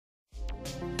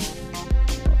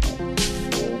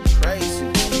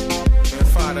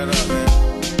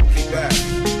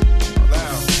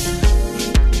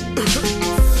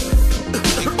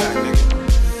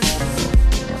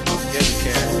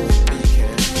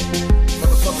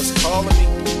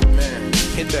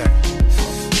that.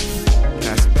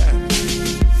 Pass it back.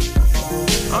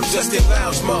 I'm just in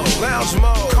lounge mode,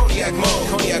 cognac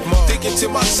mode, thinking to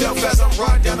myself as I'm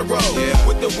riding down the road,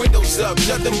 with the windows up,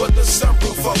 nothing but the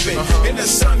sunroof open, and the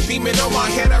sun beaming on my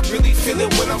head. I really feel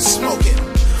it when I'm smoking,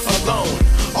 alone,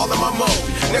 all in my mode,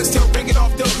 next to ringing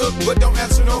off the hook, but don't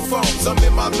answer no phones. I'm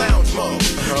in my lounge mode,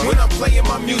 when I'm playing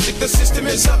my music, the system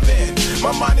is up in,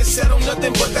 my mind is set on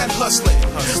nothing but that hustling,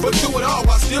 but through it all,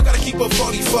 I still gotta keep a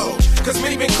 44, cause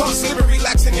many been caught slipping,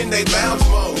 relaxing in they lounge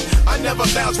mode. I never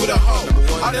lounge with a hoe,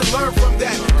 I done learned from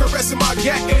that, caressing my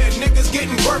gat and niggas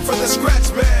getting burnt from the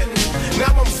scratch, man.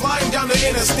 Now I'm flying down the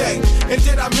interstate, and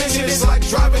did I mention it's like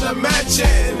driving a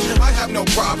mansion? I have no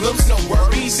problems, no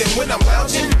worries, and when I'm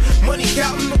lounging, money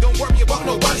counting, don't worry about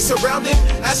nobody surrounding,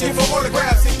 asking for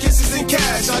autographs and kisses and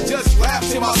cash. I just laugh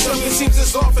to myself, it seems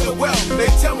it's all for the wealth. They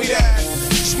tell me that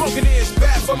smoking is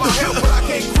bad for my health, but I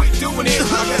can't quit doing it.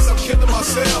 I guess I'm killing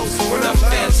myself when I'm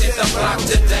fans hit the block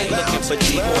today, looking for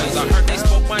D-boys. I heard they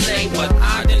spoke my name, but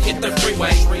I didn't hit the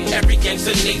freeway. Every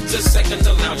gangster needs a second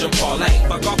to lounge and parlay.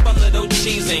 Fuck off a little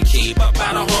cheese and keep up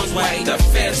out of harm's way. The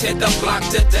fans hit the block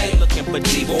today, looking for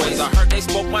D-boys. I heard they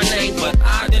spoke my name, but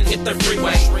I didn't hit the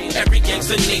freeway. Every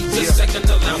gangster needs a second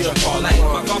to lounge and parlay.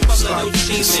 Fuck off a little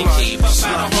cheese and keep up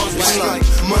out of harm's way. It's like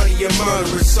money and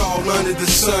murder, it's all under the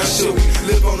sun. Should we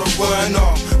live on the run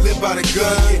or live by the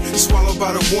gun? Get swallowed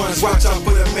by the ones, watch out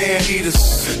for the man eaters.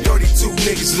 32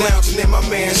 niggas lounging in my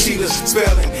man cheaters,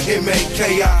 spelling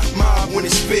M-A-K-I, mob when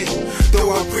it spit.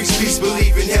 Though I preach peace,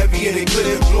 believing heavy in the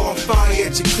clip, blowing fire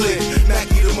at your clip.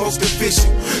 Maki the most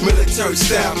official, military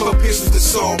style, for pistols to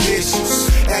solve issues.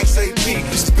 Axe AP,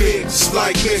 it's big, just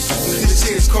like missiles. This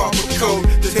here's carbon code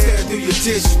to tear through your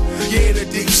tissue. You're in a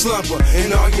deep slumber,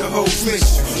 and all your hoes miss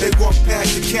you. They walk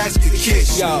past the casket,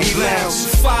 kiss you. He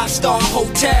lounge. 5-star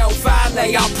hotel,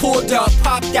 valet, I pulled up,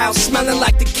 popped out, smelling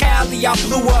like the Cali, I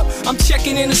blew up. I'm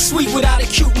checking in a suite without a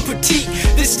cute and petite.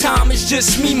 This time it's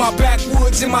just me, my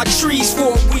backwoods and my trees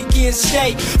for a weekend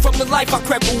stay. From the life I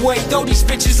crept away, though these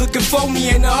bitches looking for me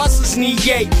and the hustlers need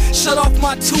yay. Shut off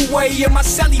my two-way and my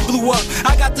celly blew up.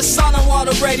 I got the sauna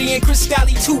water ready and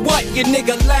Cristalli to what? Your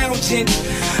nigga lounging.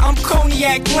 I'm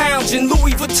cognac lounging,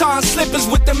 Louis Vuitton slippers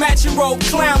with the matching robe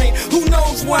clowning. Who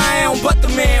knows where I am but the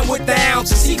man with the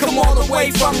ounces. He come all the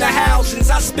way from the housings,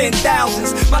 I spend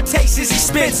thousands. My taste is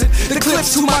expensive, the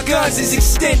clips to my guns is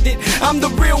extended. I'm the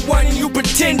real one and you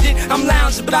pretended. I'm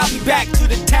lounging but I'll be back to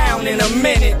the town in a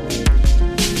minute.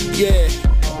 Yeah.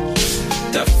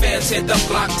 The fans hit the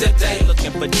block today,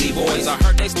 looking for D-boys. I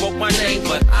heard they spoke my name,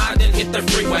 but I didn't hit the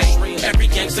freeway. Every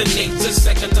gangster needs a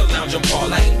second to lounge and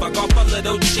parlay. Fuck off a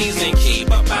little cheese and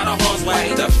keep up out of harm's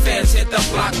way. The fans hit the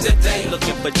block today,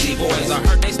 looking for D-boys. I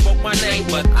heard they spoke my name,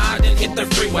 but I didn't hit the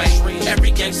freeway.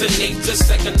 Every gangster needs a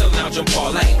second to lounge and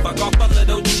parlay. Fuck off a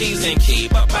little cheese and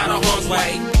keep up out of harm's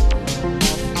way.